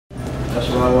That's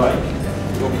what I like.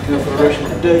 It's gonna be good for the rest of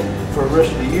the day, for the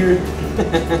rest of the year.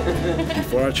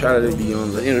 Before I try to be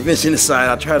on the interventionist side,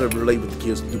 I try to relate with the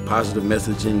kids through positive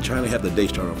messaging, trying to have the day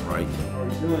start off right. How are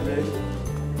you doing, Dave?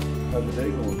 How's your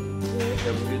day going?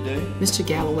 Have a good day? Mr.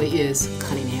 Galloway is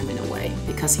Cunningham in a way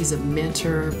because he's a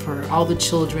mentor for all the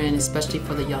children, especially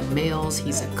for the young males.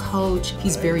 He's a coach.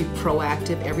 He's very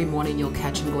proactive. Every morning you'll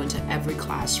catch him going to every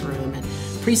classroom, and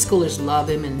preschoolers love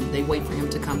him and they wait for him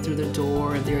to come through the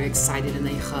door and they're excited and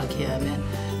they hug him.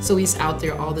 And so he's out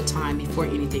there all the time before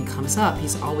anything comes up.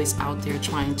 He's always out there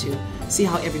trying to see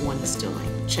how everyone is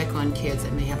doing, check on kids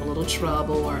that may have a little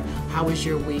trouble or how was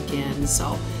your weekend.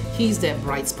 So he's that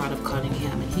bright spot of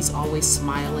Cunningham, and he's always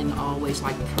smiling, always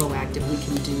like proactive, we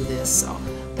can do this. So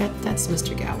that's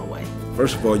Mr. Galloway.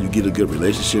 First of all, you get a good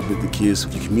relationship with the kids.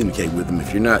 You communicate with them.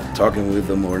 If you're not talking with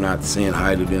them or not saying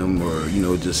hi to them or,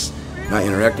 just not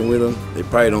interacting with them, they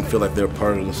probably don't feel like they're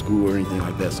part of the school or anything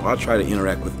like that. So I try to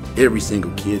interact with every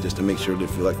single kid just to make sure they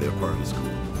feel like they're part of the school.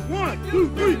 1, 2,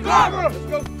 3,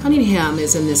 Carver! Cunningham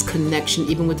is in this connection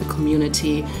even with the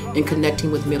community and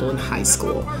connecting with middle and high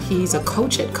school. He's a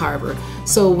coach at Carver,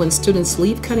 so when students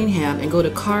leave Cunningham and go to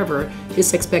Carver,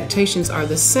 his expectations are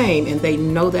the same, and they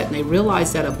know that and they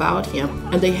realize that about him,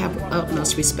 and they have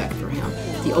utmost respect for him.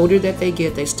 The older that they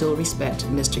get, they still respect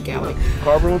Mr. Galloway.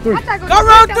 Carver on 3.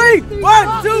 Carver on 3!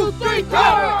 1, 2, 3,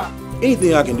 Carver!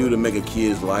 Anything I can do to make a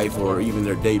kid's life or even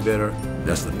their day better,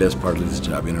 that's the best part of this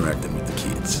job, interacting with the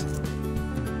kids.